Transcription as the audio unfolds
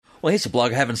Well, here's a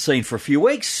bloke I haven't seen for a few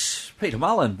weeks. Peter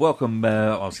Mullen, welcome. I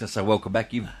was going to say welcome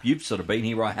back. You've sort of been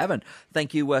here, I haven't.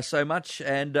 Thank you so much,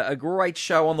 and a great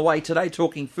show on the way today,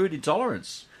 talking food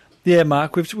intolerance. Yeah,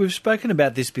 Mark, we've spoken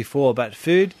about this before, but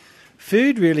food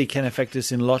really can affect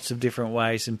us in lots of different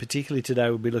ways, and particularly today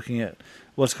we'll be looking at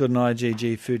what's called an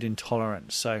IgG, food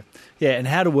intolerance. So, yeah, and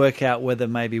how to work out whether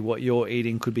maybe what you're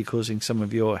eating could be causing some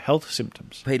of your health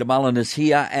symptoms. Peter Mullen is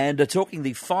here and talking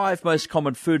the 5 most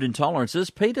common food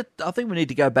intolerances. Peter, I think we need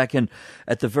to go back and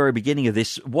at the very beginning of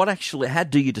this, how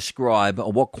do you describe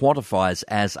or what quantifies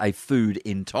as a food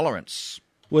intolerance?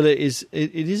 Well, it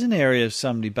is an area of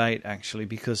some debate, actually,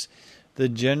 because the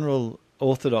general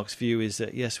orthodox view is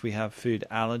that, yes, we have food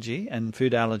allergy, and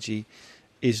food allergy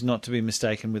is not to be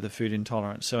mistaken with a food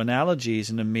intolerance. So an allergy is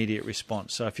an immediate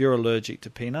response. So if you're allergic to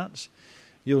peanuts,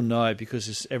 you'll know,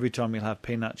 because every time you'll have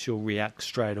peanuts, you'll react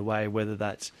straight away, whether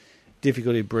that's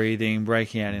difficulty breathing,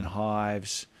 breaking out in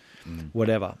hives,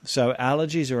 whatever. So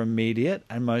allergies are immediate,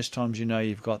 and most times you know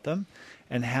you've got them.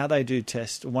 And how they do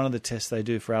test, one of the tests they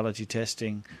do for allergy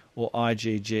testing, or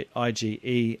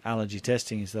IgE allergy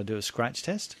testing, is they do a scratch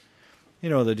test.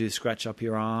 You know, they do scratch up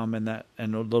your arm and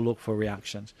they'll look for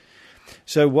reactions.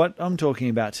 So what I'm talking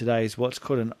about today is what's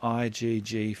called an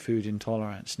IgG food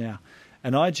intolerance. Now,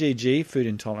 an IgG food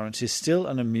intolerance is still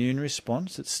an immune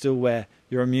response. It's still where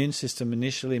your immune system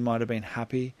initially might have been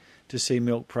happy to see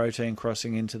milk protein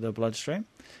crossing into the bloodstream,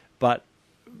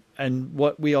 and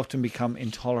what we often become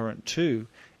intolerant to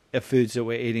are foods that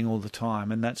we're eating all the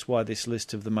time, and that's why this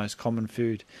list of the most common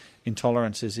food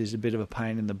intolerances is a bit of a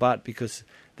pain in the butt, because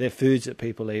they're foods that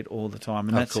people eat all the time,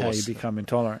 and that's how you become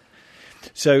intolerant.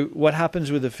 So what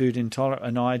happens with an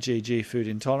IgG food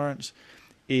intolerance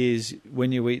is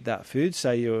when you eat that food,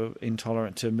 say you're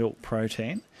intolerant to milk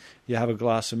protein, you have a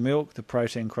glass of milk, the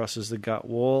protein crosses the gut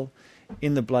wall.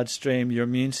 In the bloodstream, your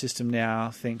immune system now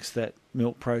thinks that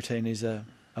milk protein is a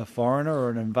foreigner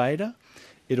or an invader.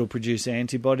 It'll produce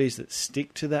antibodies that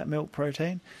stick to that milk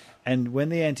protein. And when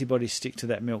the antibodies stick to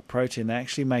that milk protein, they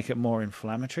actually make it more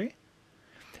inflammatory.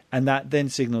 And that then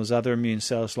signals other immune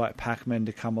cells like Pac-Man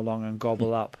to come along and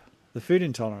gobble up the food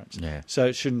intolerance. Yeah. So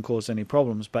it shouldn't cause any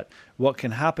problems. But what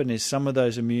can happen is some of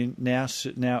those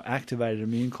now activated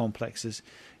immune complexes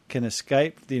can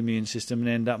escape the immune system and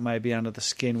end up maybe under the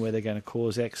skin, where they're going to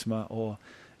cause eczema, or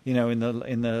in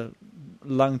the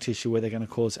lung tissue where they're going to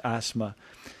cause asthma.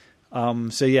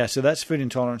 So that's food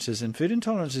intolerances. And food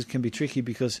intolerances can be tricky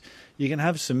because you can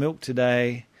have some milk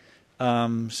today,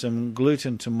 some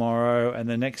gluten tomorrow, and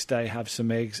the next day have some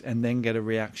eggs and then get a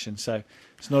reaction. So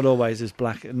it's not always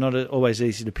not always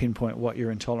easy to pinpoint what you're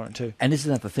intolerant to. And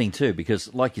isn't that the thing too?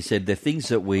 Because like you said, they're things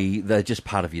that they're just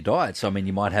part of your diet. So I mean,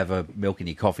 you might have a milk in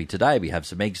your coffee today, but you have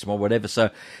some eggs tomorrow, whatever. So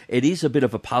it is a bit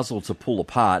of a puzzle to pull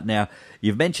apart. Now,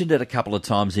 you've mentioned it a couple of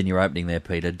times in your opening there,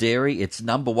 Peter. Dairy, it's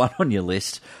number 1 on your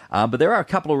list. But there are a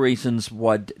couple of reasons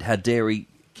how dairy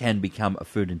can become a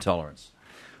food intolerance.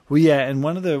 Well, yeah, and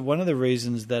one of the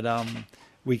reasons that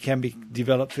we can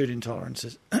develop food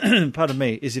intolerances, pardon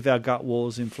me, is if our gut wall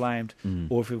is inflamed,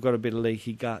 or if we've got a bit of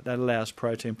leaky gut. That allows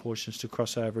protein portions to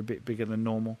cross over a bit bigger than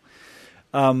normal.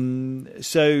 And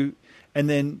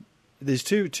then there's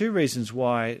two reasons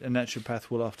why a naturopath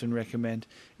will often recommend,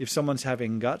 if someone's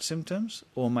having gut symptoms,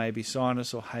 or maybe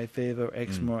sinus or hay fever, or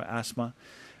eczema or asthma,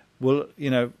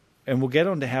 and we'll get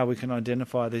on to how we can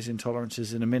identify these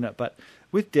intolerances in a minute. But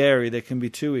with dairy, there can be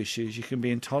 2 issues. You can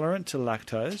be intolerant to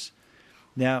lactose.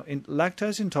 Now,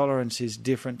 lactose intolerance is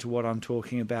different to what I'm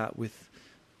talking about with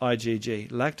IgG.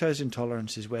 Lactose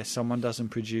intolerance is where someone doesn't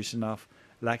produce enough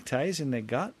lactase in their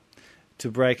gut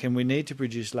to break, and we need to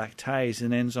produce lactase,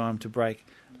 an enzyme to break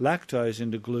lactose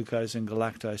into glucose and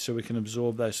galactose so we can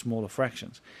absorb those smaller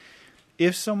fractions.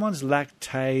 If someone's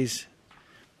lactase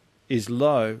is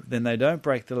low, then they don't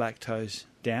break the lactose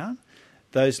down.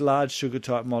 Those large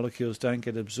sugar-type molecules don't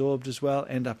get absorbed as well,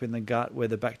 end up in the gut where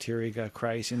the bacteria go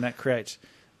crazy, and that creates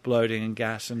bloating and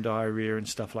gas and diarrhea and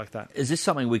stuff like that. Is this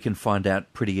something we can find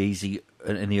out pretty easy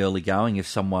in the early going if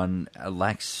someone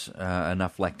lacks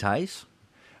enough lactase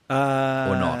or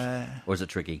not? Or is it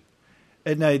tricky?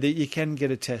 No, you can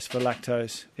get a test for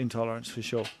lactose intolerance for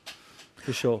sure.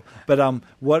 For sure. But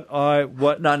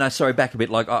No, sorry, back a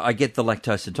bit. Like, I get the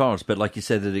lactose intolerance, but like you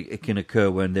said, that it can occur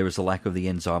when there is a lack of the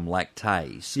enzyme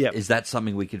lactase. Yep. Is that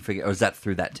something we can figure, or is that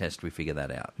through that test we figure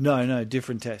that out? No,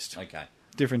 different test. Okay.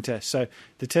 Different test. So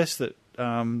the test that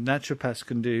naturopaths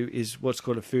can do is what's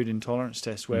called a food intolerance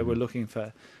test, where we're looking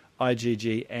for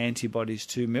IgG antibodies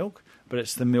to milk, but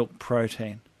it's the milk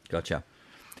protein. Gotcha.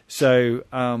 So,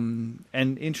 and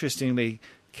interestingly,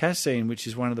 casein, which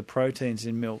is one of the proteins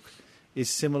in milk, is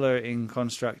similar in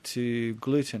construct to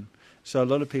gluten. So a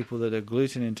lot of people that are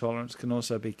gluten intolerant can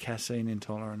also be casein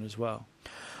intolerant as well.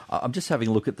 I'm just having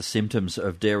a look at the symptoms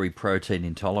of dairy protein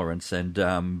intolerance, and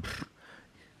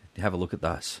have a look at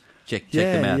those. Check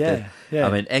them out. Yeah.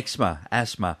 I mean, eczema,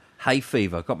 asthma, hay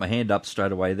fever. Got my hand up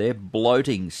straight away there.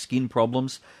 Bloating, skin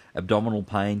problems, abdominal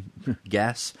pain,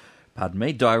 gas. Pardon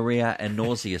me, diarrhea and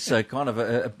nausea. So kind of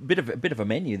a bit of a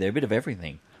menu there, a bit of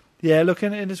everything. Yeah, look,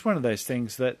 and it's one of those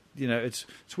things that it's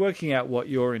working out what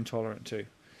you're intolerant to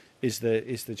is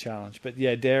the challenge. But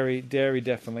yeah, dairy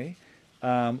definitely.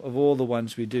 Of all the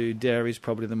ones we do, dairy is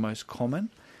probably the most common,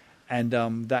 and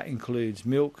that includes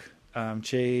milk,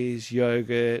 cheese,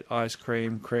 yogurt, ice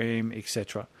cream,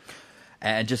 etc.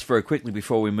 And just very quickly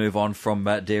before we move on from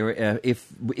dairy,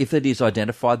 if it is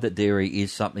identified that dairy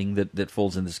is something that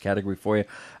falls in this category for you,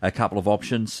 a couple of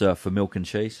options for milk and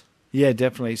cheese. Yeah,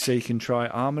 definitely. So you can try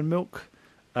almond milk,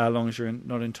 as long as you're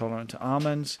not intolerant to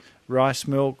almonds, rice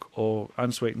milk, or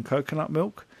unsweetened coconut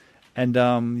milk. And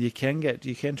you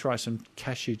can try some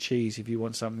cashew cheese if you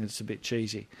want something that's a bit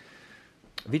cheesy.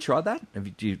 Have you tried that? Have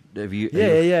you?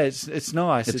 Yeah. It's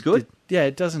nice. It's good.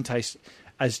 It doesn't taste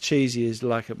as cheesy as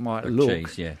like it might look.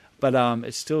 Cheese, yeah. But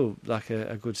it's still like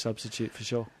a good substitute for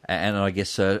sure. And I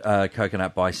guess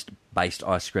coconut-based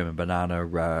ice cream and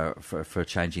banana for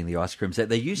changing the ice creams.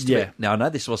 There used to be. Now I know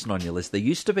this wasn't on your list. There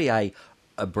used to be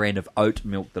a brand of oat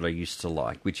milk that I used to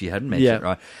like, which you hadn't mentioned,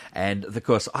 right? And of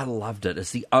course, I loved it. It's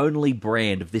the only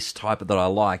brand of this type that I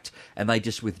liked, and they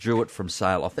just withdrew it from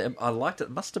sale. I liked it.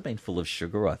 It must have been full of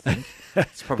sugar, I think.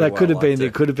 That's probably that could have been.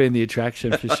 It could have been the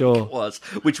attraction for sure. It was,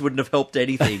 which wouldn't have helped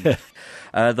anything.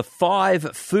 The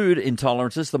 5 food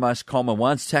intolerances, the most common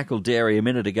ones, tackled dairy a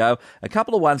minute ago. A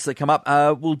couple of ones that come up.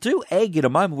 We'll do egg in a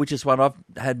moment, which is one I've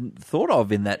hadn't thought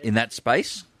of in that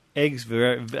space. Eggs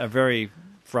a very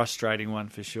frustrating one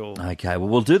for sure. Okay, well,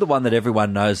 we'll do the one that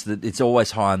everyone knows that it's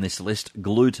always high on this list,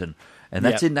 gluten. And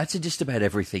that's in just about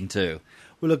everything too.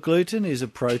 Well, look, gluten is a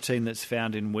protein that's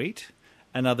found in wheat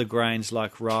and other grains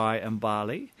like rye and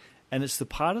barley, and it's the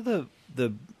part of the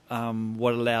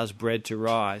what allows bread to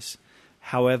rise.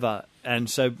 However, and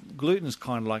so gluten is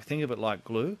kind of like, think of it like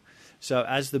glue. So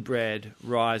as the bread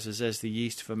rises, as the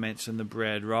yeast ferments and the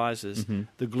bread rises,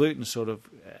 the gluten sort of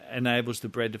enables the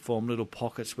bread to form little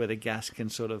pockets where the gas can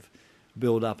sort of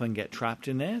build up and get trapped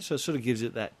in there. So it sort of gives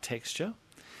it that texture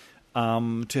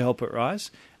to help it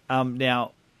rise.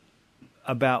 Now,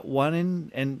 about one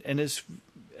in, and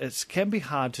it can be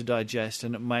hard to digest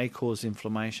and it may cause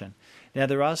inflammation. Now,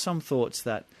 there are some thoughts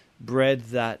that bread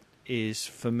that is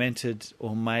fermented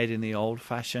or made in the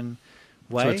old-fashioned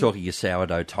way. So we're talking your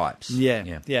sourdough types.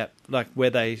 Yeah. Like where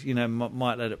they,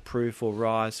 might let it proof or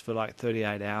rise for like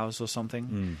 38 hours or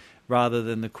something, rather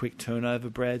than the quick turnover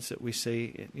breads that we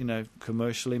see,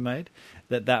 commercially made.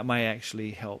 That may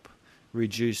actually help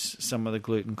reduce some of the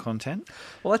gluten content.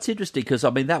 Well, that's interesting because,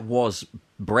 that was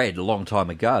bread a long time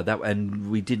ago, and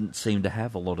we didn't seem to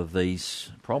have a lot of these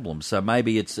problems. So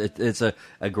maybe it's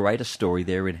a greater story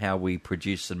there in how we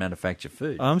produce and manufacture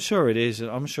food. I'm sure it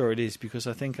is because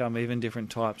I think even different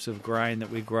types of grain that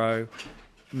we grow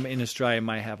in Australia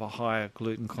may have a higher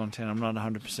gluten content. I'm not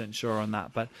 100% sure on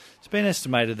that, but it's been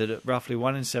estimated that roughly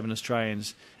 1 in 7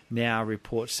 Australians now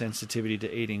report sensitivity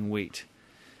to eating wheat.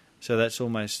 So that's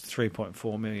almost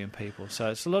 3.4 million people. So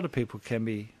it's a lot of people can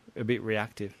be a bit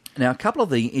reactive. Now, a couple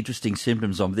of the interesting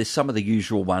symptoms on this, some of the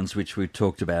usual ones which we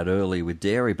talked about earlier with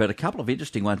dairy, but a couple of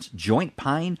interesting ones, joint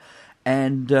pain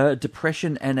and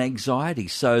depression and anxiety.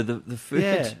 So the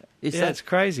food... it's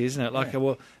crazy, isn't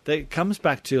it? It comes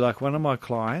back to like one of my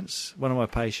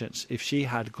patients, if she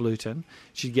had gluten,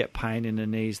 she'd get pain in her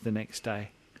knees the next day.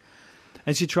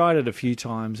 And she tried it a few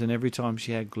times, and every time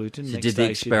she had gluten, she did the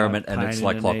experiment, and it's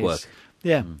like clockwork.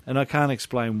 Yeah, and I can't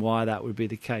explain why that would be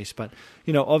the case. But,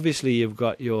 obviously you've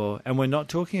got and we're not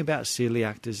talking about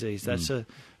celiac disease. That's a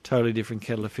totally different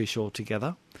kettle of fish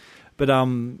altogether. But,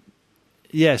 some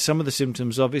of the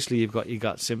symptoms, obviously you've got your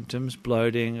gut symptoms,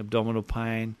 bloating, abdominal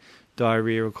pain,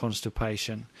 diarrhea or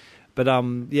constipation. But,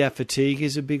 fatigue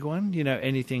is a big one,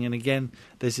 anything. And again,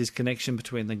 there's this connection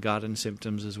between the gut and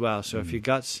symptoms as well. So if your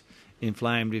gut's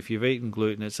inflamed, if you've eaten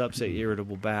gluten, it's upset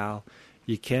irritable bowel,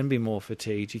 you can be more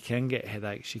fatigued, you can get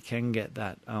headaches, you can get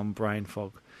that brain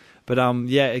fog. But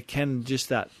it can, just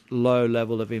that low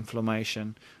level of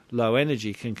inflammation, low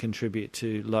energy can contribute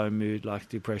to low mood like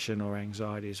depression or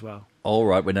anxiety as well. All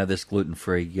right, we know there's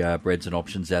gluten-free breads and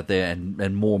options out there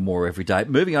and more every day.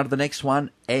 Moving on to the next one,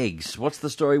 eggs. What's the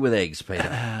story with eggs,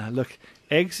 Peter? Look,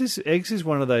 eggs is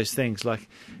one of those things, like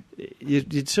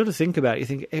you'd sort of think about it, you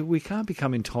think, we can't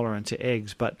become intolerant to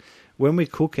eggs, but when we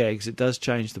cook eggs, it does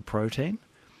change the protein.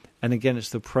 And again, it's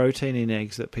the protein in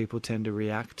eggs that people tend to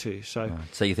react to. So,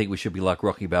 So you think we should be like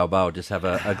Rocky Balboa, just have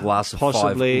a glass of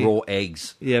Possibly. 5 raw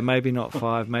eggs? yeah, maybe not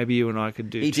 5. Maybe you and I could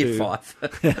do He 2. did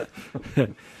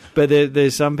 5. But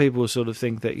there's some people sort of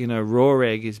think that, raw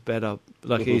egg is better,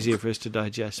 like easier for us to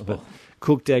digest. But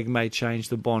cooked egg may change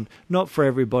the bond. Not for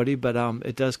everybody, but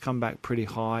it does come back pretty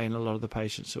high in a lot of the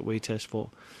patients that we test for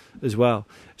as well.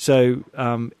 So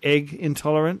egg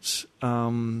intolerance,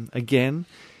 again,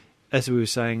 as I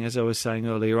was saying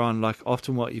earlier on, like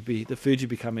often the foods you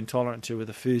become intolerant to are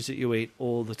the foods that you eat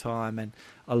all the time. And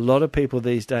a lot of people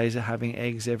these days are having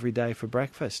eggs every day for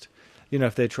breakfast.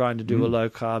 If they're trying to do a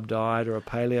low-carb diet or a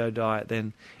paleo diet,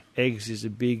 then eggs is a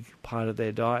big part of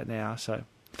their diet now. So,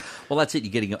 Well, that's it.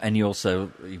 You're getting, and you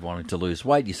wanted to lose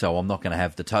weight. You say, I'm not going to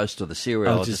have the toast or the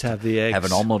cereal. I'll just have the eggs. Have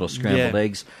an omelette or scrambled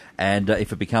eggs. And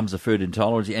if it becomes a food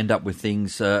intolerance, you end up with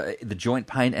things, the joint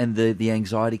pain and the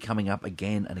anxiety coming up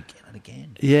again and again and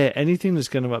again. Yeah, anything that's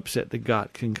going to upset the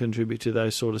gut can contribute to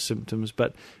those sort of symptoms.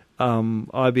 But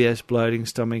IBS, bloating,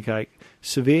 stomachache,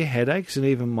 severe headaches, and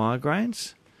even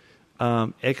migraines.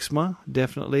 Eczema,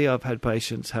 definitely. I've had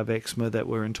patients have eczema that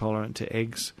were intolerant to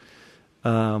eggs.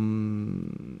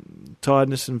 Tiredness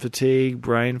and fatigue,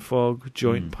 brain fog,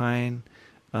 joint pain,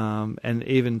 and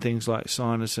even things like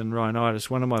sinus and rhinitis.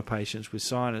 One of my patients with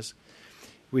sinus,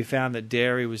 we found that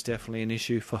dairy was definitely an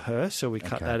issue for her, so we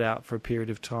cut that out for a period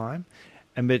of time.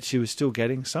 But she was still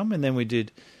getting some, and then we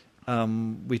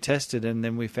tested, and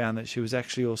then we found that she was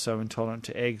actually also intolerant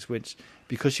to eggs, which,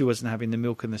 because she wasn't having the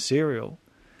milk and the cereal,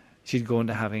 she'd gone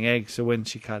to having eggs. So when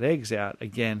she cut eggs out,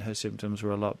 again, her symptoms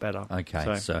were a lot better.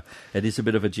 Okay, so it is a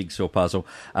bit of a jigsaw puzzle.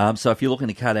 So if you're looking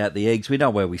to cut out the eggs, we know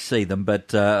where we see them,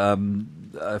 but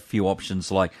a few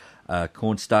options like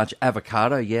cornstarch,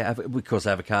 avocado, because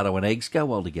avocado and eggs go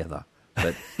well together.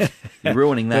 But you're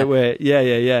ruining that.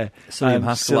 Psyllium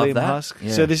husk, love that. Husk.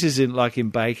 Yeah. So this is in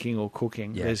baking or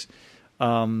cooking. Yeah. There's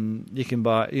you can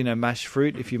buy mashed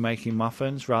fruit if you're making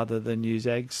muffins rather than use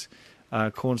eggs.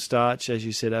 Cornstarch, as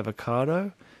you said,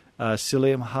 avocado,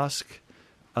 psyllium husk,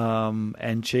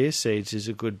 and chia seeds is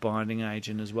a good binding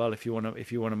agent as well. If you want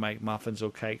to make muffins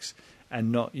or cakes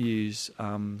and not use,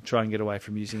 try and get away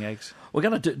from using eggs. We're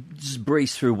going to just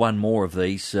breeze through one more of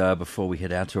these before we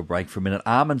head out to a break for a minute.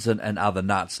 Almonds and other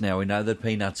nuts. Now we know that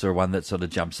peanuts are one that sort of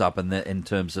jumps up in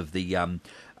terms of the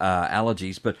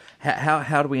allergies. But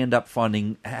how do we end up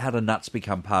finding how do nuts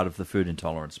become part of the food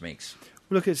intolerance mix?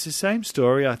 Look, it's the same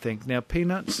story, I think. Now,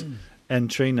 peanuts and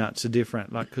tree nuts are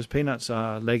different, because peanuts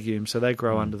are legumes, so they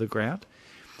grow under the ground.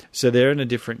 So they're in a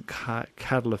different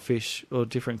cattle of fish or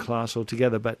different class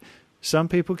altogether. But some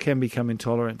people can become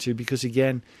intolerant to, because,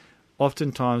 again,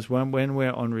 oftentimes when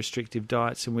we're on restrictive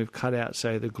diets and we've cut out,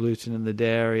 say, the gluten and the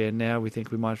dairy, and now we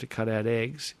think we might have to cut out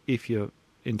eggs if you're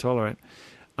intolerant,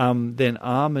 then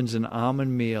almonds and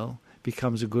almond meal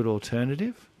becomes a good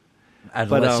alternative.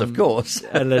 Unless, of course.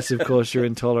 Unless, of course, you're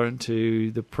intolerant to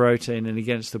the protein and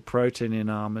against the protein in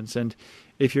almonds. And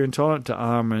if you're intolerant to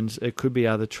almonds, it could be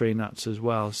other tree nuts as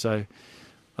well. So,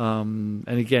 and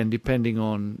again, depending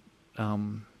on,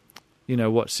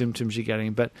 what symptoms you're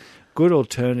getting. But good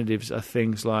alternatives are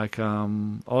things like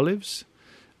olives,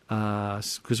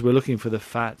 because we're looking for the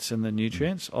fats and the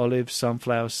nutrients. Olives,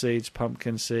 sunflower seeds,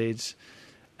 pumpkin seeds,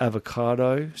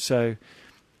 avocado. So,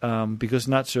 because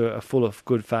nuts are full of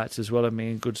good fats as well,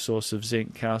 good source of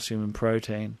zinc, calcium and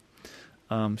protein.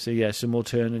 Some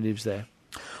alternatives there.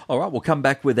 All right, we'll come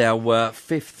back with our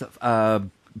fifth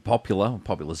popular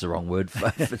is the wrong word,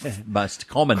 most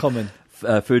common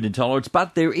food intolerance,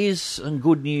 but there is some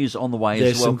good news on the way as well.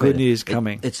 There's some good news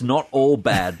coming. It's not all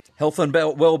bad. Health and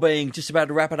Wellbeing, just about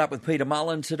to wrap it up with Peter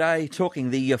Mullen today,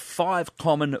 talking the 5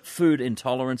 common food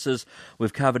intolerances.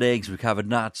 We've covered eggs, we've covered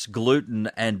nuts, gluten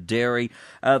and dairy.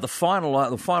 The final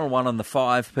one on the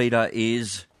 5, Peter,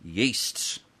 is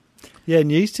yeasts. Yeah,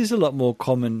 and yeast is a lot more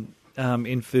common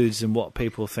in foods than what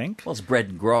people think. Well, it's bread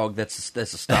and grog. That's a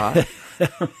start.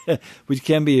 Which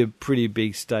can be a pretty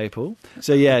big staple.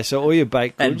 So all your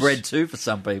baked goods. And bread too for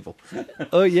some people.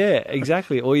 Oh, yeah,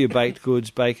 exactly. All your baked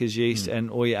goods, baker's yeast, and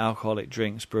all your alcoholic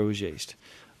drinks, brewer's yeast.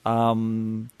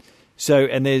 And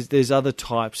there's other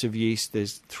types of yeast.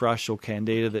 There's thrush or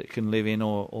candida that can live in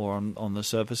or on the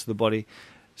surface of the body.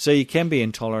 So you can be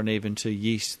intolerant even to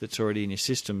yeast that's already in your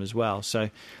system as well. So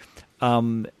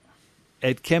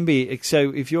it can be,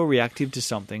 so if you're reactive to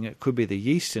something, it could be the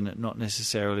yeast in it, not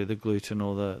necessarily the gluten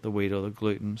or the wheat or the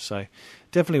gluten. So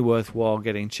definitely worthwhile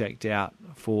getting checked out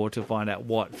to find out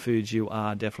what foods you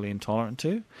are definitely intolerant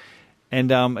to.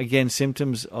 And again,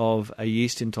 symptoms of a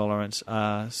yeast intolerance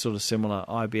are sort of similar.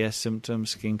 IBS symptoms,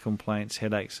 skin complaints,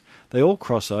 headaches. They all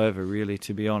cross over, really,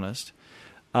 to be honest.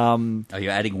 Are you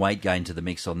adding weight gain to the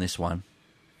mix on this one?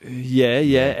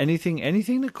 Yeah.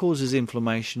 Anything that causes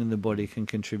inflammation in the body can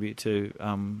contribute to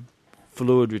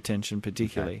fluid retention,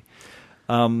 particularly.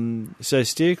 Okay. So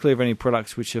steer clear of any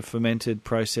products which are fermented,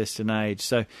 processed, and aged.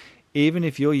 So even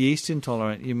if you're yeast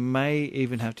intolerant, you may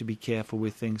even have to be careful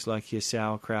with things like your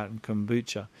sauerkraut and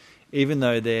kombucha. Even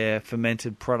though they're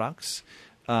fermented products,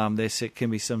 there can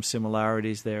be some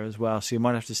similarities there as well. So you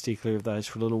might have to steer clear of those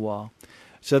for a little while.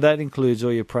 So that includes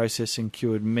all your processed and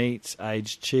cured meats,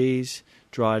 aged cheese,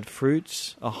 dried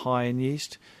fruits are high in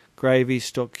yeast, gravy,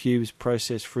 stock cubes,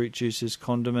 processed fruit juices,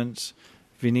 condiments,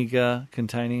 vinegar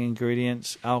containing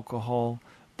ingredients, alcohol,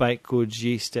 baked goods,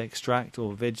 yeast extract,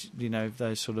 or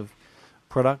those sort of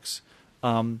products.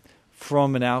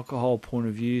 From an alcohol point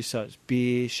of view, so it's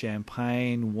beer,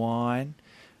 champagne, wine.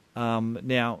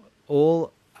 Now,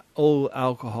 all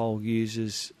alcohol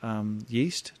uses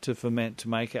yeast to ferment, to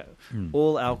make it.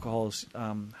 All alcohols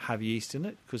have yeast in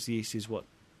it, because the yeast is what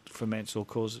ferments or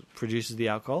produces the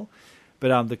alcohol.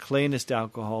 But the cleanest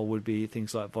alcohol would be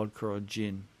things like vodka or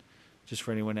gin, just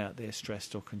for anyone out there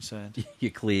stressed or concerned. You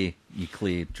clear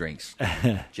drinks,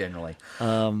 generally.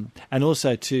 And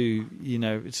also, too,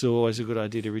 it's always a good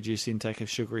idea to reduce the intake of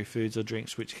sugary foods or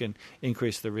drinks, which can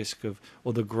increase the risk of,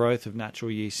 or the growth of,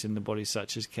 natural yeast in the body,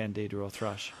 such as candida or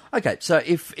thrush. Okay, so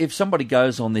if somebody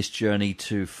goes on this journey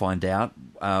to find out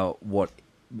what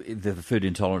the food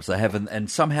intolerance they have, and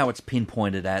somehow it's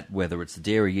pinpointed at whether it's the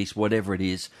dairy yeast, whatever it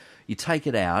is, you take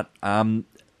it out.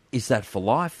 Is that for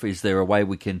life? Is there a way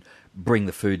we can bring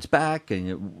the foods back?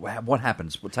 And what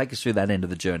happens? Well, take us through that end of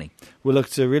the journey. Well, look,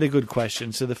 it's a really good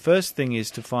question. So the first thing is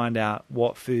to find out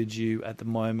what foods you at the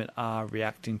moment are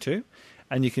reacting to.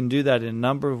 And you can do that in a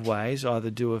number of ways. Either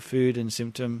do a food and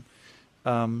symptom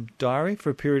diary for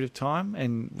a period of time,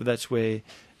 and that's where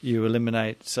you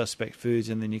eliminate suspect foods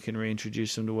and then you can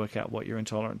reintroduce them to work out what you're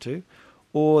intolerant to.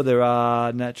 Or there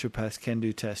are naturopaths can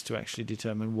do tests to actually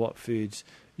determine what foods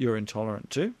you're intolerant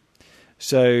to.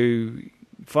 So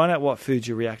find out what foods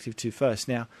you're reactive to first.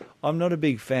 Now, I'm not a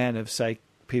big fan of, say,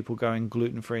 people going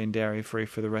gluten-free and dairy-free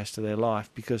for the rest of their life,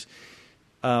 because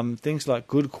things like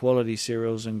good quality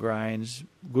cereals and grains,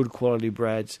 good quality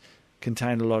breads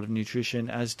contain a lot of nutrition,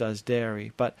 as does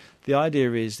dairy. But the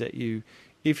idea is that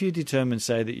if you determine,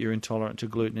 say, that you're intolerant to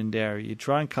gluten and dairy, you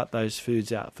try and cut those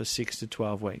foods out for 6 to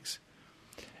 12 weeks.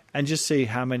 And just see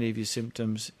how many of your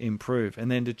symptoms improve. And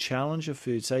then to challenge a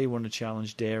food, say you want to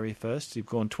challenge dairy first. You've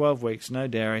gone 12 weeks, no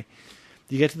dairy.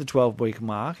 You get to the 12-week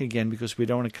mark, again, because we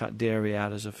don't want to cut dairy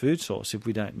out as a food source if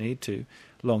we don't need to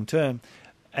long term.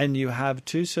 And you have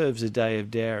 2 serves a day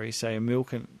of dairy, say a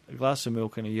glass of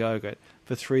milk and a yogurt,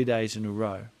 for 3 days in a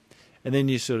row. And then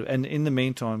and in the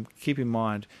meantime, keep in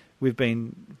mind, we've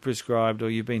been prescribed, or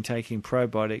you've been taking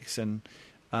probiotics and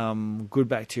good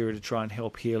bacteria to try and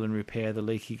help heal and repair the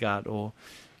leaky gut, or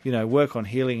work on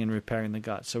healing and repairing the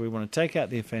gut. So we want to take out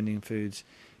the offending foods,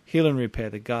 heal and repair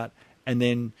the gut, and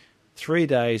then 3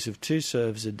 days of 2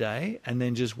 serves a day, and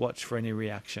then just watch for any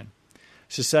reaction.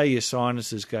 So say your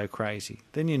sinuses go crazy,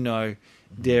 then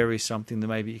dairy is something that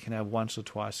maybe you can have once or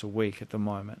twice a week at the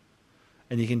moment,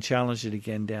 and you can challenge it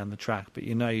again down the track, but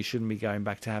you shouldn't be going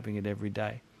back to having it every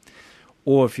day.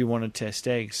 Or if you want to test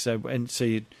eggs, so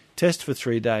you test for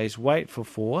 3 days, wait for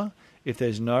 4. If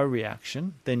there's no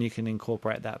reaction, then you can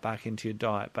incorporate that back into your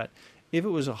diet. But if it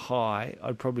was a high,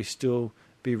 I'd probably still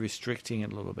be restricting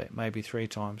it a little bit, maybe 3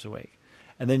 times a week.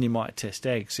 And then you might test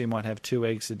eggs. So you might have 2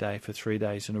 eggs a day for 3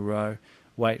 days in a row,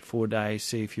 wait 4 days,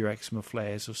 see if your eczema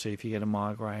flares, or see if you get a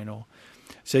migraine.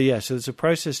 So there's a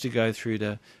process to go through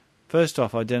to, first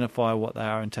off, identify what they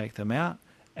are and take them out,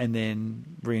 and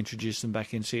then reintroduce them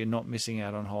back in, so you're not missing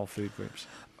out on whole food groups.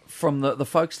 From the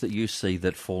folks that you see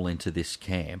that fall into this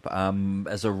camp,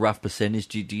 as a rough percentage,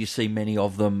 do you see many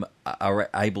of them are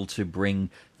able to bring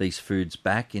these foods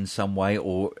back in some way,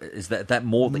 or is that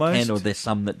more that can, or there's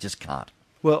some that just can't?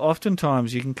 Well,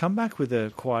 oftentimes you can come back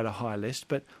with quite a high list,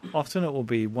 but often it will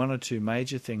be 1 or 2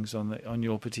 major things on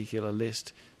your particular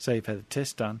list. Say you've had a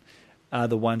test done, are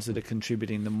the ones that are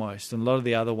contributing the most, and a lot of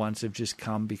the other ones have just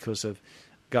come because of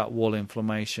gut wall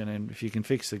inflammation, and if you can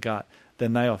fix the gut,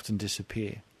 then they often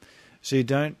disappear. So you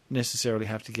don't necessarily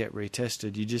have to get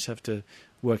retested. You just have to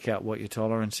work out what your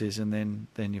tolerance is, and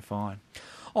then you're fine.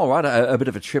 All right, a bit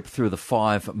of a trip through the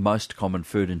 5 most common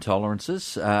food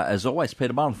intolerances. As always,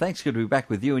 Peter Martin, thanks. Good to be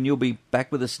back with you, and you'll be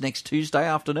back with us next Tuesday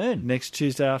afternoon. Next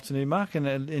Tuesday afternoon, Mark,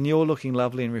 and you're looking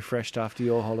lovely and refreshed after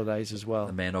your holidays as well.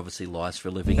 The man obviously lies for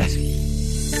a living.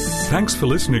 Thanks for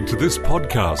listening to this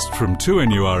podcast from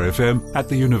 2NURFM at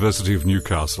the University of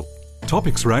Newcastle.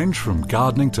 Topics range from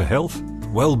gardening to health,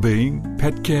 well-being,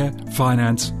 pet care,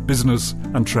 finance, business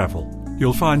and travel.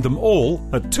 You'll find them all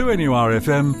at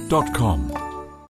 2NURFM.com.